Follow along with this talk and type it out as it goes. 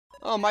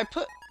Oh, my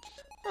pet.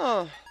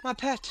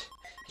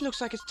 It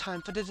looks like it's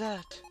time for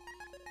dessert.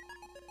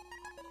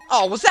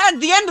 Oh, was that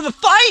the end of the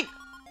fight?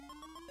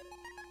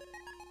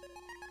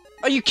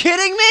 Are you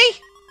kidding me?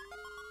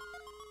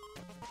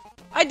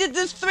 I did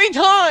this 3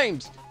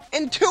 times!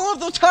 And 2 of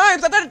those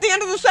times I did it at the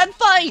end of the said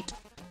fight!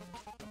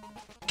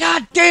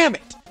 God damn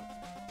it!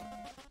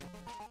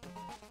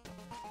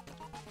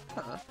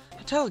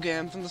 A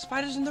telegram from the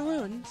spiders in the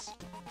ruins.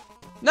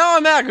 Now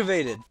I'm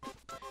aggravated!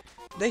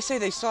 They say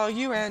they saw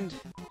you and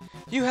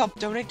you helped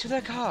donate to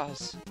their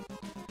cause.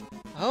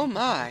 Oh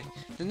my,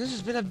 then this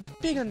has been a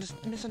big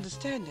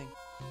misunderstanding.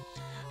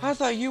 I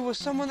thought you were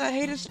someone that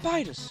hated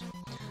spiders.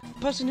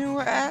 The person who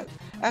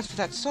asked for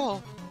that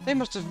soul, they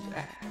must have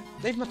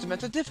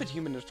met a different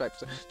human in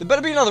stripes. There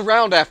better be another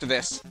round after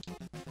this.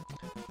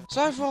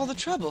 Sorry for all the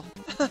trouble.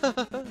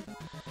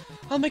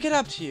 I'll make it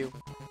up to you.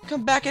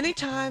 Come back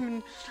anytime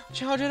and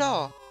charge it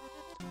all.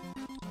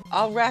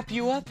 I'll wrap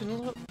you up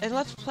and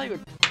let's play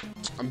with...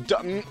 I'm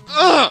done.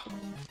 Ugh!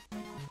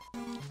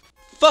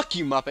 Fuck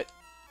you, Muppet.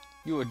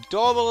 You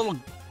adorable little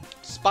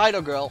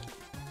spider girl.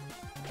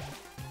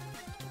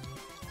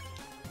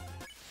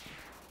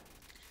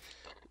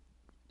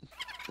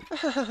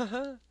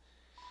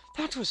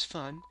 That was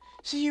fun.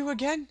 See you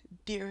again,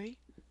 dearie.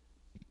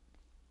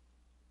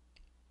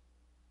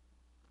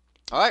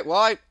 Alright,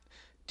 well,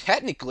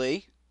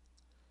 technically...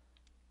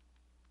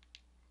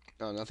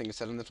 Oh, nothing is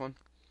said on this one.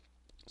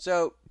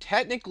 So,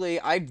 technically,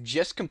 I've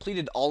just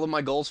completed all of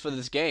my goals for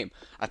this game.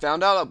 I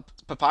found out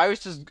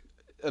Papyrus's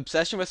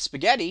obsession with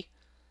spaghetti.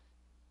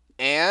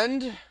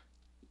 And...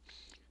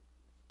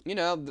 You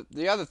know,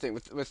 the other thing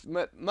with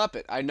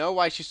Muppet. I know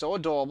why she's so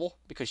adorable,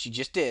 because she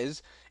just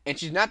is. And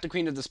she's not the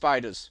queen of the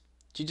spiders.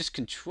 She just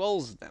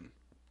controls them,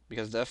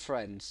 because they're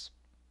friends.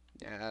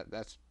 Yeah,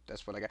 that's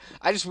what I got.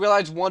 I just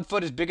realized one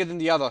foot is bigger than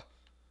the other.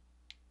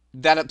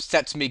 That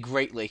upsets me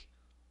greatly.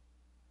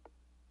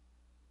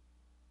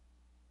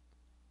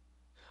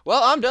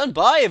 Well, I'm done.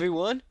 Bye,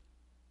 everyone.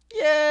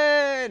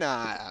 Yay!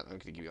 Nah, I'm gonna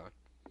keep going.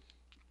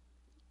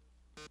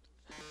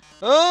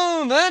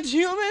 Oh, that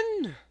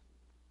human?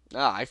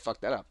 Ah, I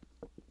fucked that up.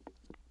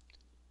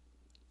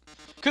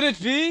 Could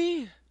it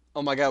be?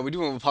 Oh my god, we're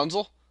doing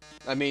Rapunzel?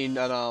 I mean,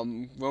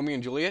 Romeo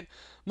and Juliet?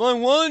 My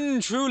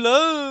one true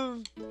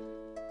love!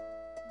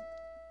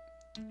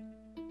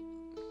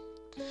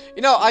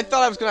 You know, I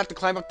thought I was gonna have to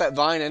climb up that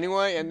vine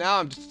anyway, and now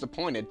I'm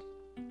disappointed.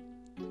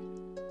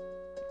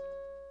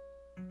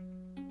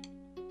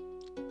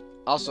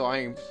 Also, I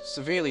am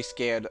severely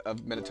scared of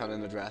Megadunsparce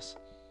in the dress.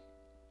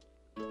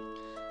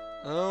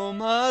 Oh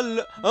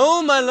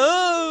my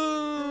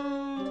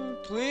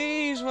love!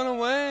 Please run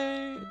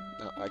away!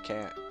 No, I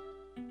can't.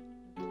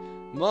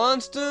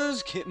 Monster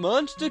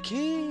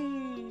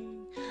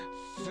King,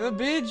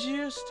 forbids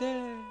your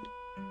stay.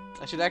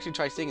 I should actually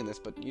try singing this,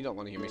 but you don't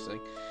want to hear me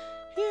sing.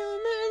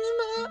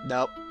 Humans,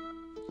 nope.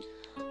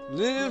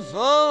 Live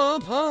fall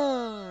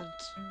apart,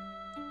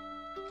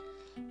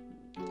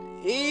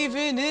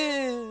 even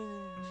if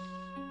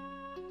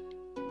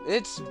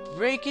it's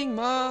breaking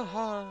my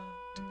heart.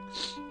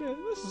 Yeah,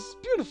 this is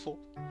beautiful.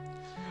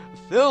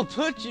 They'll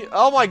put you.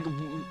 Oh my.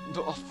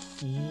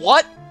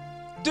 What,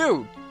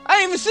 dude? I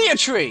didn't even see a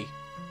tree.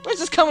 Where's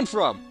this coming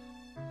from?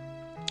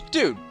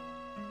 Dude.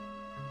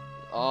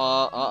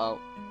 Uh-oh.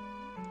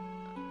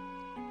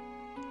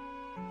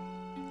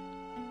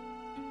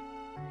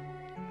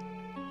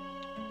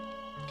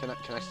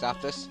 Can I stop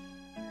this?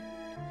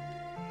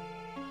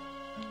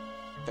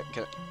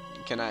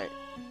 Can I?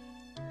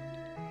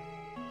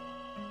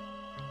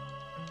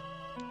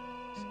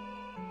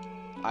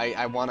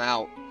 I want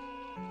out.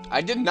 I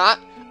did not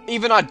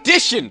even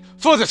audition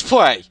for this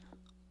play!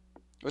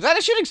 Was that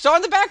a shooting star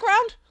in the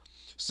background?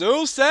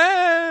 So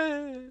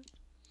sad.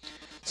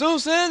 So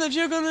sad that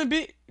you're gonna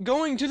be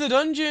going to the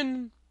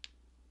dungeon.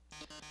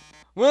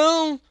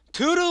 Well,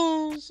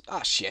 toodles.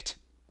 Ah, shit.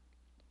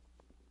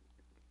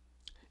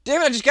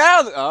 Damn it, I just got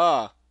out of the...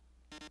 Ah.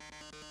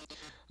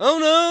 Oh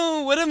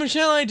no, whatever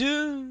shall I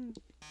do?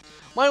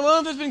 My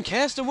love has been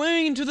cast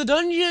away into the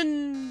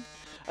dungeon.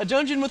 A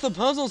dungeon with a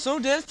puzzle so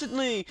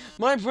desperately,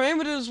 my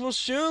parameters will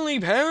surely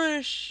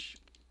perish.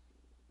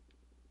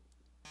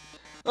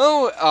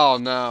 Oh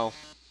no.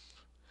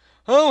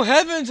 Oh,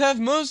 heavens have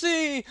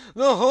mercy!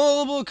 The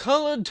horrible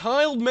colored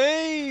tiled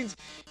maze!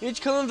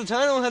 Each color of the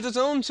tile has its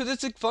own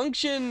statistic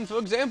function. For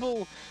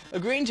example, a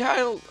green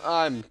tile...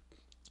 I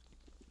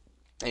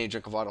need a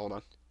drink of water, hold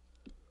on.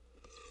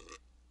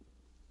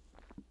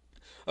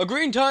 A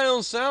green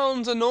tile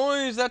sounds a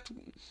noise that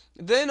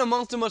then a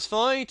monster must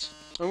fight.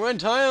 A red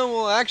tile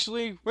will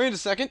actually... Wait a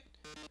second.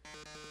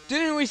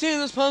 Didn't we see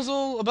this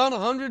puzzle about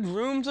 100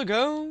 rooms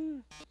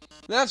ago?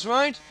 That's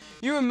right.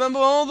 You remember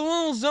all the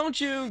rules, don't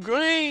you?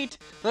 Great!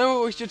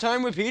 Don't waste your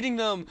time repeating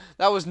them.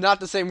 That was not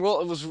the same rule.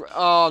 It was...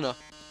 Oh, no.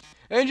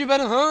 And you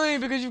better hurry,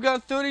 because you've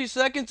got 30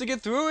 seconds to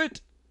get through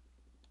it.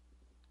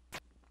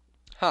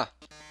 Huh.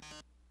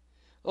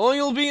 Or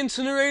you'll be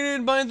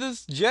incinerated by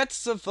this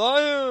jets of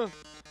fire.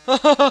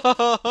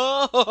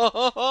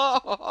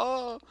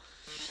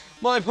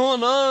 My poor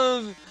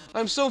love.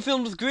 I'm so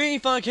filled with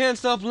grief I can't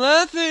stop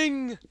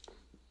laughing.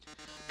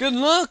 Good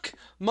luck,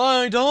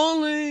 my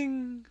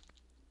darling.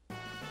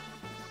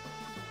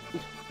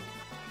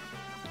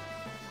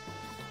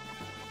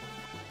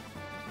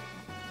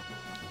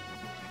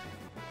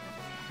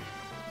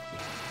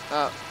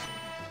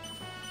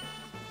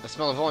 The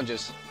smell of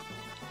oranges.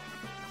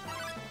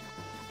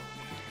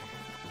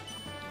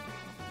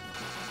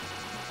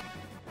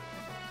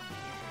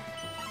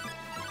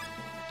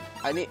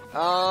 I need,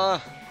 I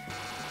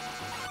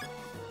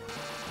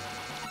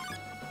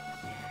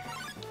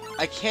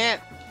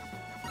can't.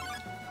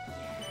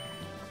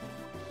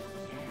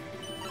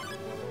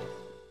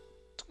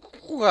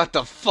 What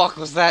the fuck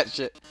was that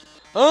shit?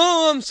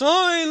 Oh, I'm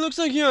sorry. Looks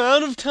like you're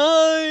out of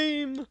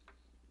time.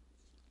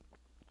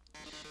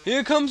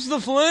 Here comes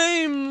the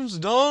flames,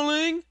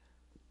 darling.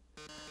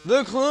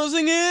 They're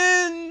closing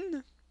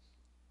in.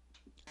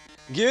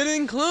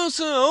 Getting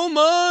closer, oh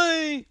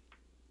my.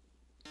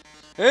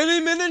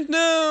 Any minute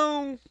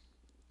now.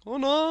 Or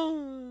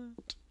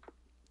not.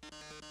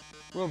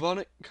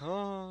 Robotic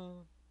car.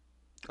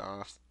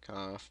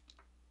 Cough.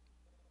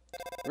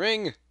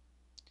 Ring.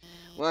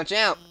 Watch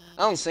out.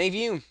 I'll save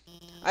you.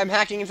 I'm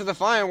hacking into the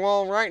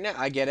firewall right now.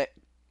 I get it.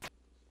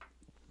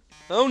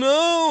 Oh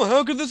no!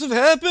 How could this have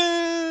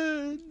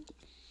happened?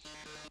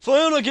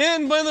 Foiled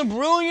again by the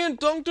brilliant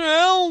Dr.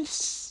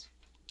 Elves!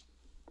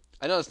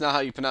 I know that's not how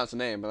you pronounce the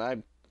name, but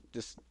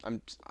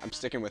I'm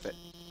sticking with it.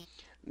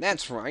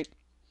 That's right.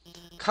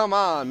 Come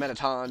on,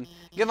 Megaton.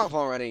 Give up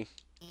already.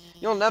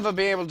 You'll never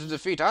be able to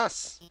defeat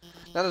us.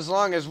 Not as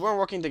long as we're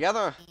working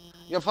together.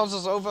 Your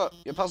puzzle's over.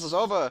 Your puzzle's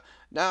over.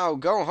 Now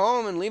go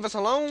home and leave us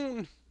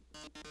alone.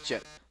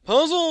 Shit.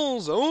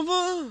 Puzzle's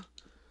over?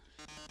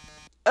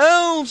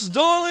 Elves,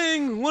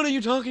 darling, what are you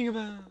talking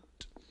about?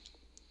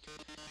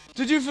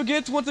 Did you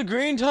forget what the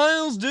green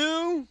tiles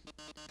do?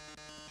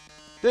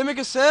 They make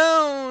a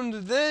sound.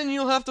 Then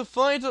you'll have to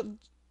fight then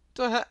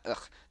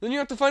you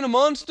have to fight a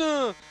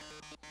monster.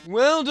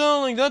 Well,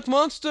 darling, that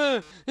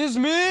monster is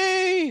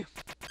me.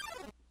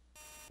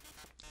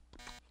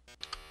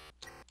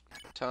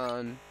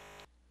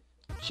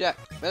 Check.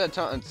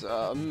 Megaton's,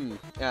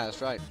 yeah,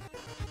 that's right.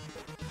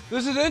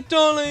 This is it,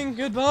 darling.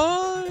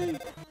 Goodbye.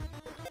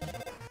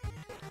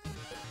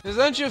 Is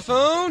that your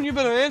phone? You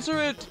better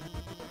answer it.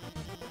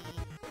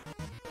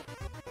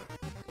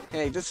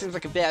 Hey, this seems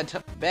like a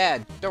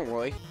bad. Don't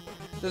worry.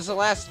 This is the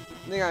last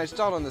thing I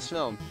installed on this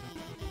film.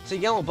 It's a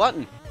yellow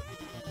button.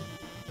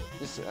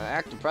 Just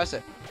act to press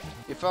it.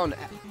 Your phone,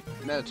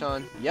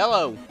 Megaton.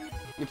 Yellow.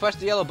 You press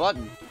the yellow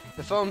button.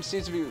 The phone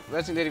seems to be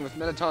resonating with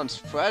Megaton's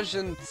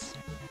presence.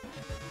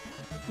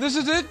 This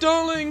is it,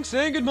 darling.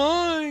 Say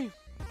goodbye.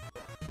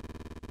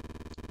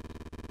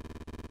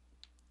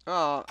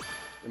 Aw,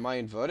 am I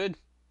inverted?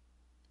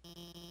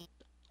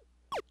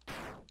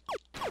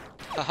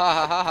 Ha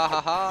ha ha ha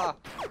ha ha!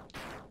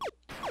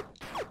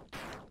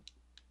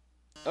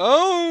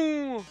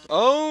 Oh!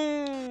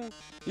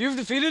 You've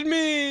defeated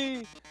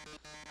me!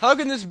 How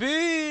can this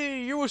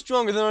be? You were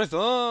stronger than I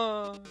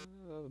thought.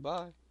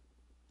 Bye.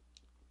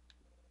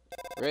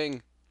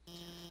 Ring.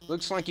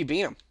 Looks like you beat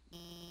him.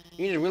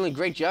 You did a really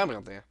great job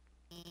out there.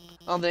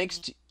 It's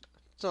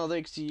all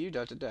thanks to you, ...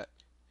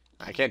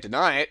 I can't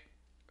deny it.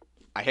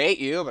 I hate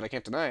you, but I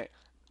can't deny it.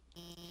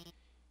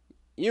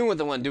 You were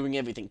the one doing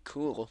everything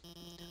cool.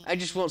 I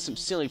just wrote some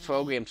silly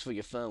programs for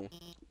your phone.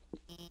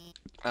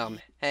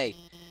 Hey,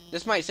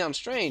 this might sound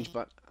strange,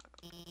 but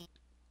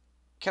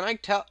can I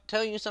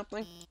tell you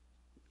something?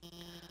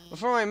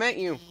 Before I met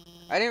you,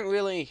 I didn't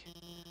really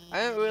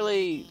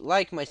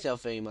like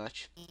myself very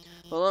much.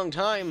 For a long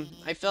time,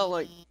 I felt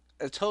like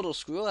a total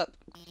screw up.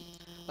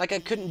 Like I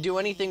couldn't do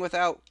anything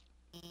without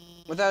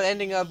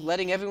ending up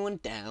letting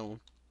everyone down.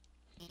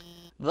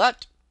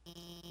 But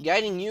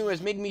guiding you has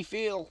made me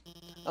feel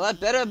a lot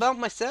better about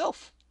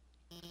myself.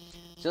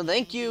 So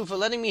thank you for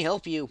letting me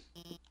help you.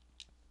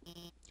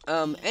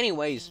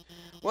 Anyways,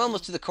 we're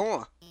almost to the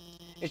core.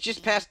 It's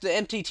just past the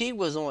MTT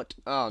resort.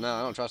 Oh no,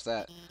 I don't trust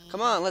that.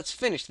 Come on, let's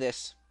finish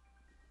this.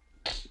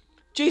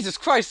 Jesus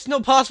Christ, there's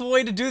no possible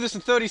way to do this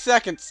in 30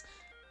 seconds.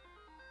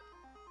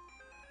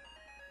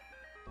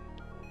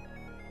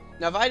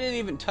 Now if I didn't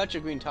even touch a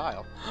green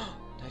tile.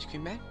 Ice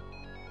cream man?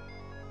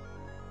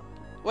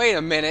 Wait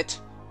a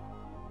minute.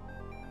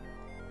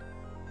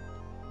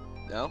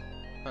 No?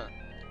 Huh.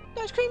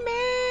 Ice cream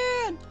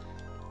man!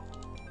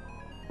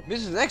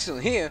 This is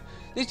excellent here.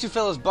 These two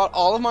fellas bought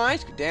all of my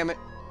ice cream. Damn it.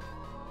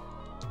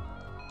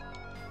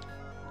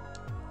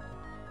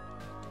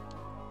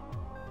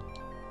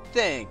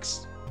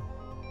 Thanks.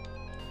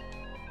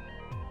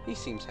 He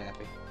seems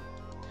happy.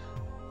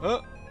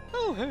 Oh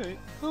hey.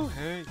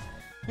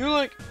 You're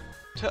like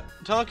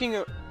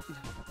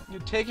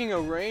you're taking a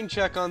rain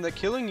check on the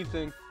killing you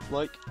thing.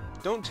 Like,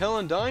 don't tell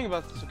Undying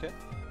about this, okay?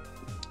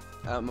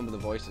 I don't remember the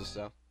voices,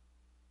 so.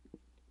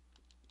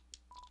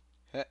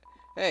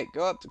 Hey,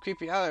 go up to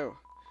Creepy Hollow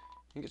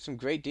and get some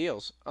great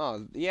deals.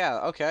 Oh, yeah,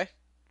 okay. A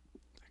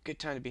good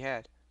time to be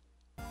had.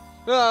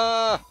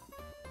 What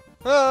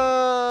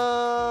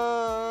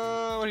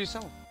are you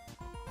selling?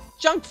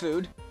 Junk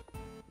food?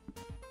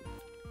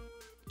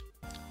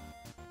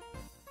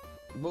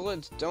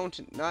 Bullets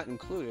not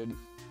included.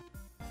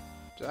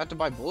 Do I have to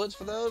buy bullets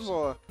for those,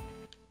 or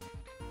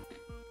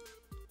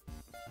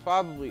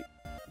probably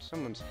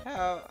someone's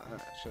house?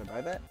 Should I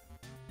buy that?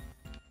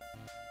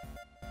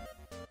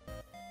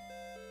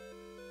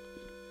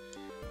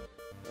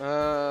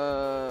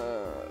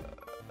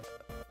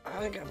 I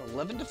think I have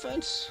 11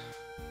 defense.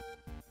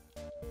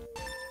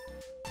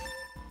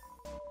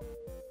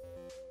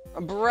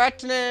 I'm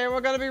Brittany,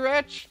 we're gonna be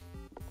rich.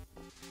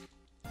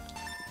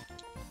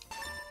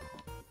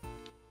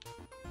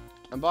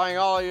 I'm buying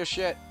all of your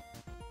shit,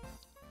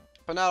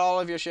 but not all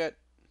of your shit.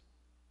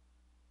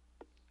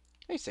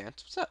 Hey, Sans,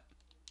 what's up?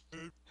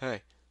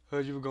 Hey,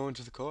 heard you were going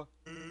to the car.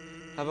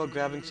 How about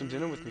grabbing some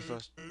dinner with me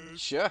first?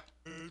 Sure.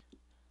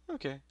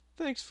 Okay,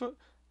 thanks for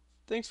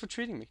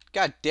treating me.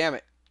 God damn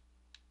it.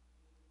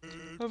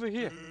 Over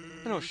here.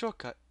 I know a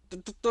shortcut.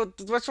 The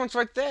restaurant's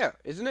right there,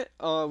 isn't it?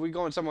 We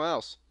going somewhere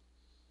else.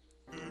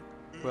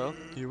 Well,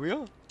 here we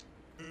are.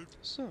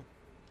 So,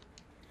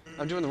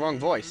 I'm doing the wrong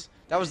voice.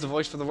 That was the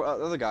voice for the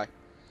other guy.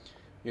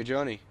 Your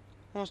journey.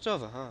 Almost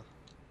over, huh?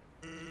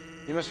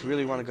 You must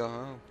really want to go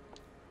home.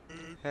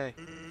 Hey,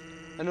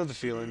 I know the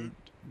feeling,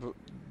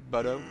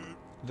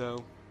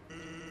 though.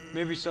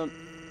 Maybe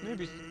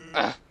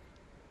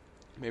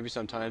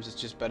sometimes it's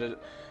just better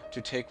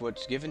to take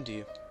what's given to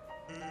you.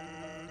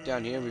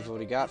 Down here, we've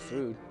already got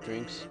food,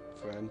 drinks,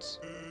 friends.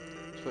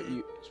 It's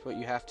what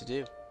you have to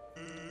do.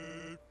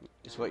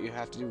 It's what you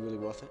have to do really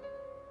worth it.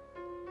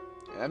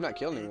 I've not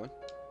killed anyone.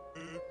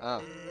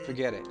 Ah,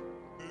 forget it.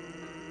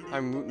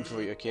 I'm rooting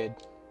for you, kid.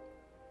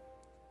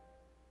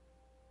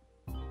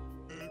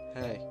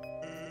 Hey,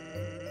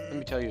 let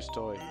me tell you a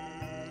story.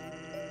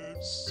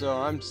 So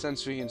I'm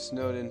sensory in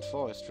Snowden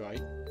Forest, right?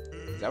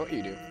 Is that what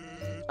you do?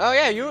 Oh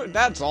yeah,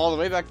 that's all the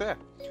way back there.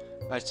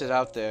 I sit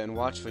out there and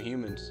watch for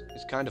humans.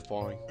 It's kind of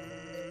boring.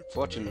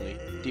 Fortunately,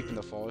 deep in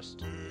the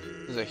forest,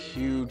 there's a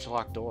huge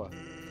locked door,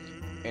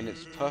 and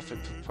it's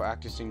perfect for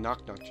practicing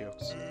knock-knock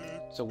jokes.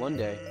 So one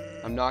day,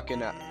 I'm knocking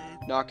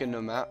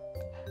them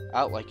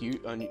out like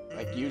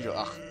usual.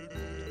 Ugh.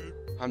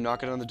 I'm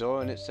knocking on the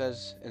door, and it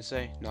says,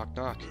 knock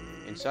knock.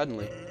 And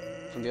suddenly,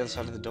 from the other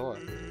side of the door,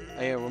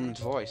 I hear a woman's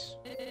voice.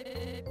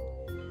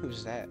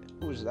 Who's that?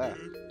 Who is that?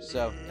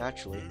 So,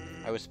 naturally,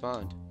 I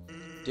respond.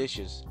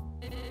 Dishes.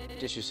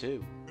 Dishes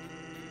who?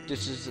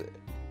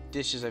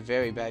 Dish is a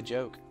very bad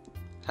joke.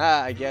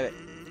 Ha, I get it.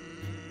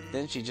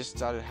 Then she just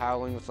started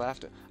howling with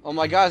laughter. Oh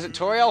my god, is it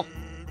Toriel?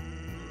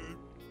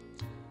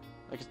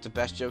 Like it's the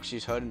best joke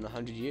she's heard in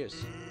 100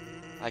 years.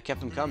 I kept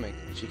them coming,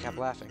 and she kept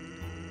laughing.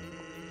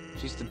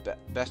 She's the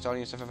best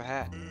audience I've ever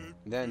had.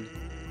 And then,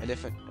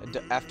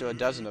 after a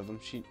dozen of them,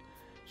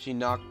 she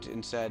knocked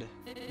and said,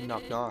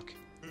 knock knock.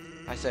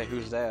 I say,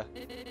 who's there?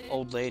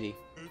 Old lady.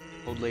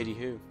 Old lady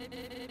who?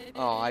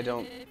 Oh, I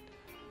don't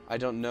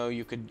know,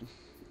 you could...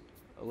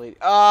 A lady...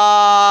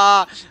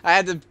 Ah! I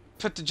had to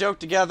put the joke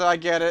together, I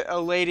get it. A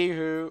lady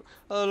who...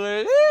 A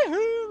lady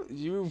who...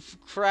 You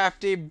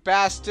crafty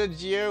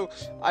bastard, you!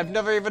 I've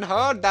never even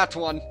heard that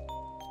one!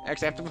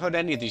 Actually, I've never heard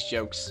any of these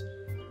jokes.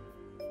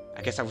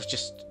 I guess I was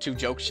just too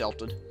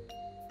joke-sheltered.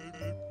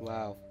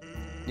 Wow.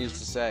 Needless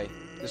to say,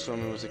 this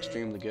woman was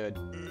extremely good.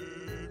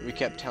 We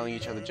kept telling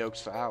each other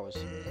jokes for hours.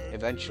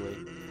 Eventually,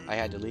 I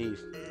had to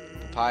leave.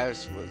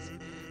 Papyrus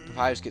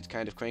gets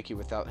kind of cranky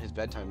without his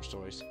bedtime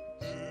stories.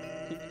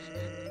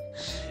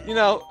 You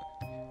know,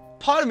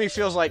 part of me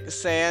feels like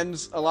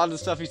Sans, a lot of the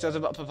stuff he says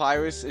about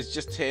Papyrus is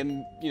just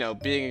him, you know,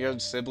 being a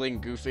good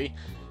sibling, goofy.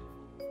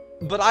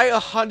 But I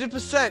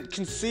 100%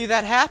 can see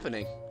that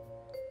happening.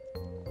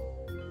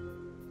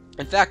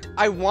 In fact,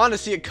 I want to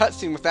see a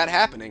cutscene with that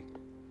happening.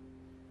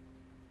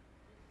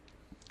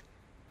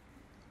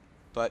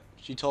 But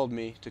she told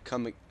me to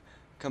come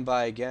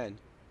by again,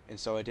 and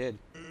so I did.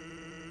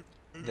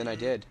 Then I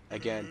did,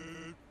 again.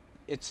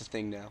 It's a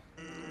thing now.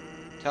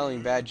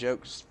 Telling bad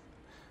jokes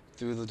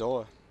through the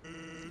door.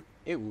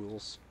 It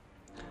rules.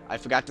 I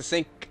forgot to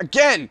sync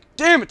again!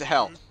 Damn it to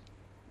hell!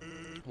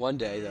 One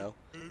day, though,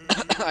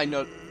 I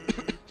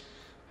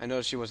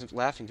noticed she wasn't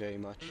laughing very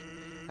much.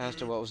 I asked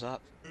her what was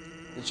up.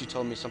 Then she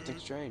told me something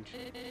strange.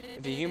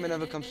 If a human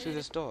ever comes through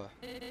this door,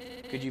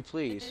 could you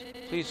please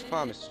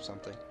promise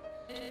something?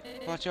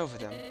 Watch over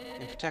them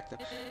and protect them.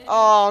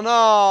 Oh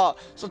no!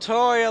 So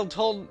Toriel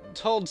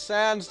told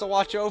Sans to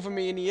watch over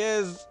me, and he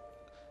is.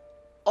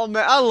 Oh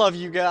man, I love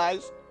you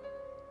guys.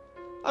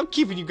 I'm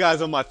keeping you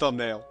guys on my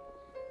thumbnail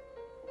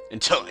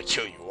until I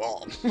kill you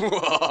all.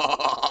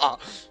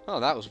 Oh,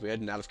 that was weird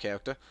and out of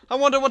character. I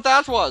wonder what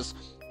that was.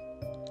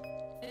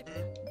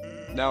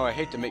 Now I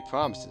hate to make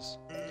promises,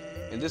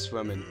 and this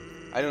woman,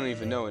 I don't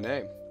even know her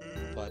name,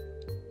 but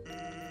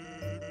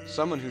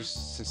someone who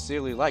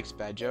sincerely likes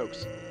bad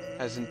jokes.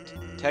 Has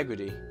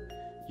integrity.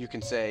 You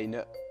can say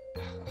no.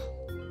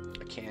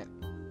 I can't.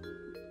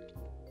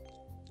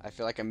 I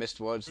feel like I missed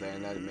words there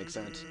and that didn't make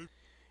sense.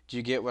 Do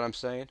you get what I'm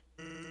saying?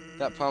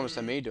 That promise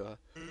I made to her.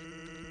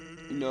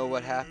 You know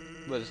what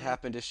has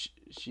happened if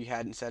she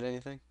hadn't said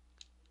anything?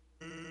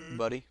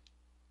 Buddy?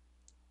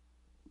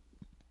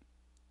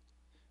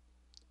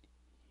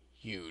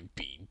 You'd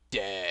be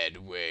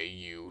dead where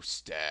you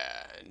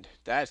stand.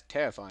 That's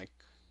terrifying.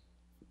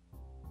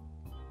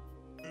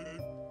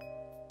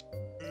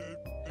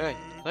 Hey,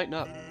 lighten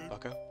up,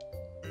 bucko.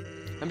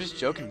 I'm just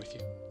joking with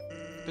you.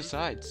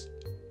 Besides,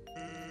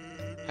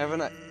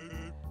 haven't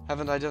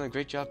I done a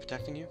great job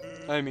protecting you?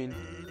 I mean,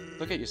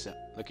 look at yourself.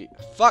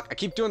 Fuck! I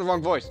keep doing the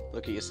wrong voice.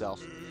 Look at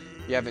yourself.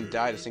 You haven't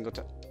died a single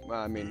time.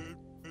 Well, I mean,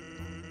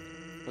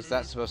 what's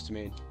that supposed to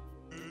mean?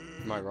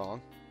 Am I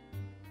wrong?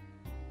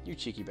 You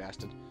cheeky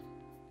bastard.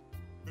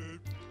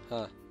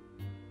 Huh.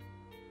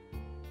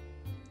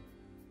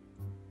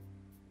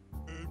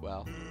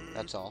 Well,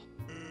 that's all.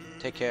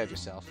 Take care of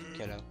yourself,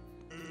 kiddo.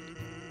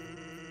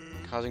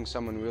 Because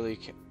someone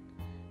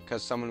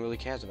really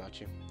cares about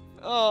you.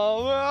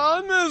 Oh,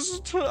 man,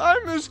 I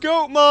miss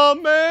Goat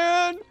Mom,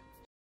 man.